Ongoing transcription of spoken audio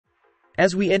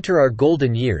As we enter our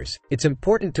golden years, it's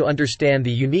important to understand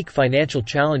the unique financial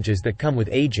challenges that come with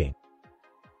aging.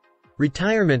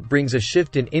 Retirement brings a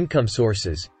shift in income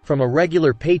sources, from a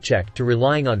regular paycheck to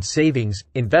relying on savings,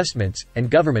 investments,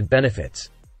 and government benefits.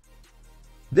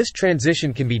 This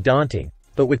transition can be daunting,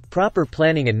 but with proper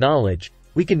planning and knowledge,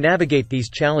 we can navigate these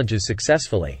challenges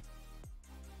successfully.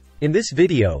 In this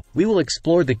video, we will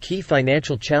explore the key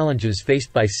financial challenges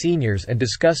faced by seniors and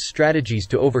discuss strategies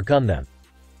to overcome them.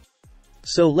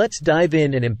 So let's dive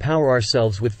in and empower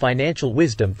ourselves with financial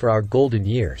wisdom for our golden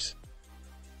years.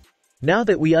 Now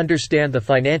that we understand the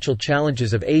financial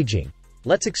challenges of aging,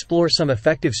 let's explore some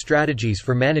effective strategies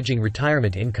for managing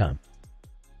retirement income.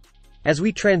 As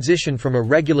we transition from a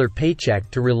regular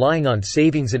paycheck to relying on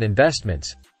savings and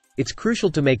investments, it's crucial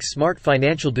to make smart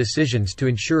financial decisions to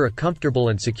ensure a comfortable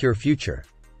and secure future.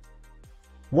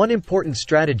 One important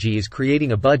strategy is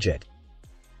creating a budget.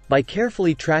 By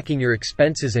carefully tracking your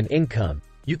expenses and income,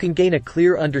 you can gain a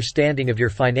clear understanding of your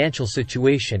financial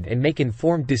situation and make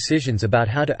informed decisions about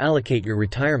how to allocate your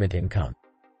retirement income.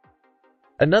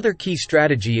 Another key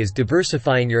strategy is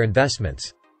diversifying your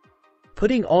investments.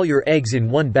 Putting all your eggs in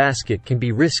one basket can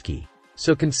be risky,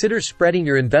 so consider spreading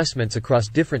your investments across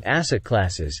different asset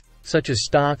classes, such as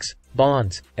stocks,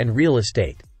 bonds, and real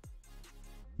estate.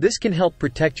 This can help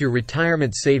protect your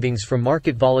retirement savings from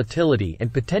market volatility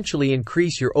and potentially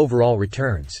increase your overall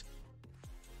returns.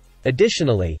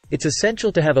 Additionally, it's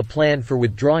essential to have a plan for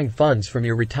withdrawing funds from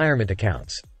your retirement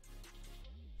accounts.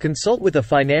 Consult with a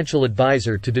financial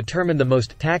advisor to determine the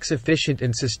most tax-efficient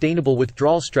and sustainable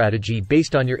withdrawal strategy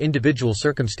based on your individual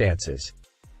circumstances.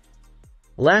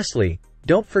 Lastly,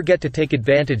 don't forget to take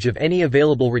advantage of any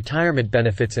available retirement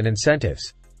benefits and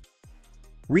incentives.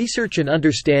 Research and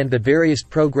understand the various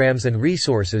programs and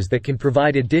resources that can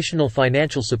provide additional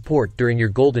financial support during your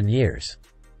golden years.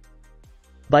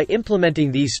 By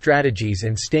implementing these strategies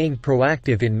and staying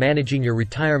proactive in managing your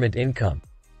retirement income,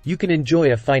 you can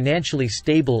enjoy a financially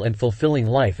stable and fulfilling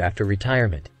life after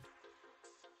retirement.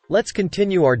 Let's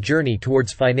continue our journey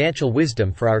towards financial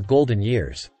wisdom for our golden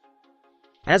years.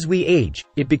 As we age,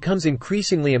 it becomes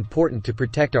increasingly important to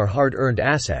protect our hard-earned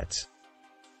assets.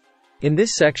 In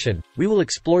this section, we will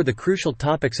explore the crucial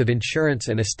topics of insurance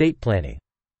and estate planning.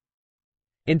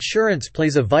 Insurance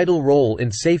plays a vital role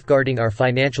in safeguarding our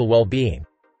financial well-being.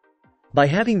 By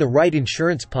having the right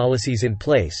insurance policies in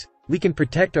place, we can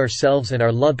protect ourselves and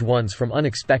our loved ones from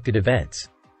unexpected events.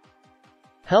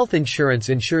 Health insurance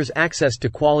ensures access to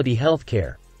quality health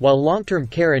care, while long-term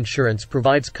care insurance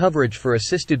provides coverage for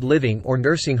assisted living or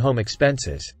nursing home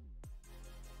expenses.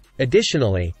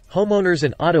 Additionally, homeowners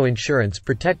and auto insurance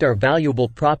protect our valuable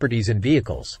properties and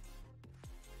vehicles.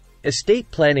 Estate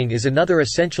planning is another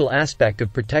essential aspect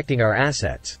of protecting our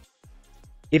assets.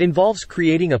 It involves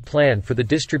creating a plan for the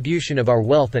distribution of our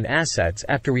wealth and assets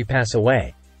after we pass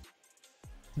away.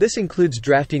 This includes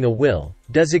drafting a will,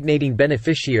 designating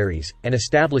beneficiaries, and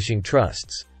establishing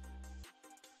trusts.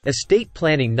 Estate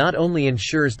planning not only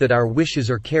ensures that our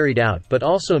wishes are carried out but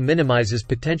also minimizes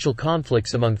potential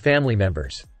conflicts among family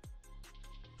members.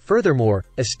 Furthermore,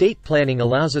 estate planning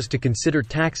allows us to consider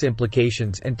tax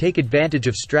implications and take advantage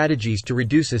of strategies to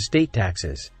reduce estate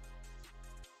taxes.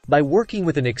 By working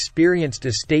with an experienced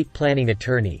estate planning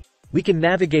attorney, we can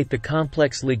navigate the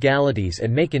complex legalities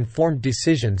and make informed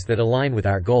decisions that align with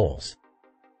our goals.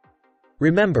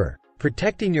 Remember,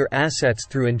 protecting your assets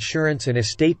through insurance and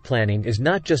estate planning is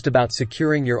not just about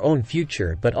securing your own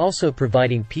future but also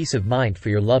providing peace of mind for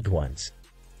your loved ones.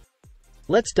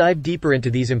 Let's dive deeper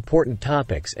into these important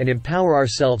topics and empower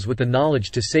ourselves with the knowledge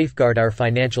to safeguard our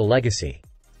financial legacy.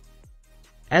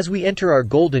 As we enter our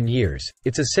golden years,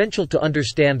 it's essential to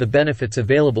understand the benefits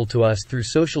available to us through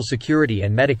Social Security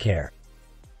and Medicare.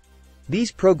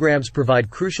 These programs provide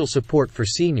crucial support for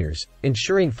seniors,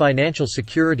 ensuring financial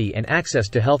security and access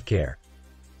to health care.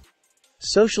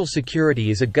 Social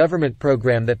Security is a government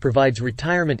program that provides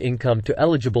retirement income to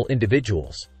eligible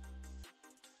individuals.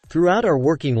 Throughout our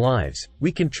working lives,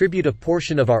 we contribute a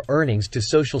portion of our earnings to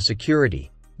Social Security,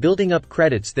 building up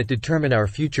credits that determine our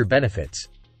future benefits.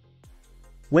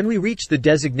 When we reach the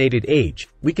designated age,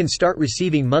 we can start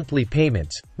receiving monthly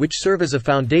payments, which serve as a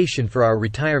foundation for our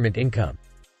retirement income.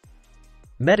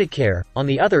 Medicare, on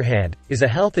the other hand, is a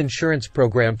health insurance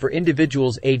program for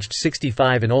individuals aged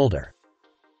 65 and older.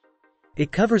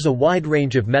 It covers a wide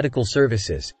range of medical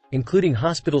services, including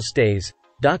hospital stays,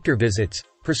 doctor visits,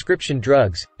 prescription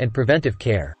drugs, and preventive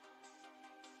care.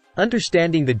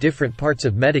 Understanding the different parts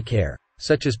of Medicare,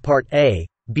 such as Part A,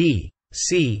 B,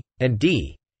 C, and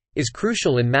D, is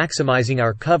crucial in maximizing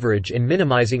our coverage and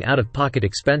minimizing out-of-pocket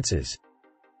expenses.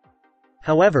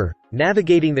 However,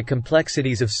 navigating the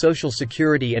complexities of Social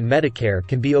Security and Medicare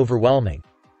can be overwhelming.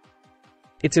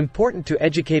 It's important to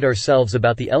educate ourselves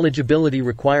about the eligibility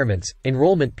requirements,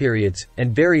 enrollment periods,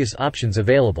 and various options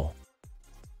available.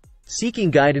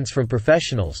 Seeking guidance from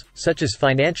professionals, such as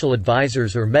financial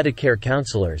advisors or Medicare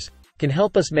counselors, can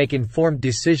help us make informed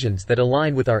decisions that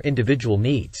align with our individual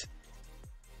needs.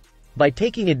 By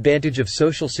taking advantage of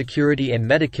Social Security and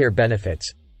Medicare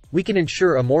benefits, we can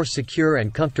ensure a more secure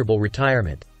and comfortable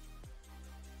retirement.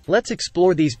 Let's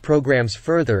explore these programs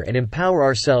further and empower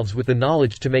ourselves with the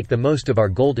knowledge to make the most of our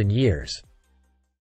golden years.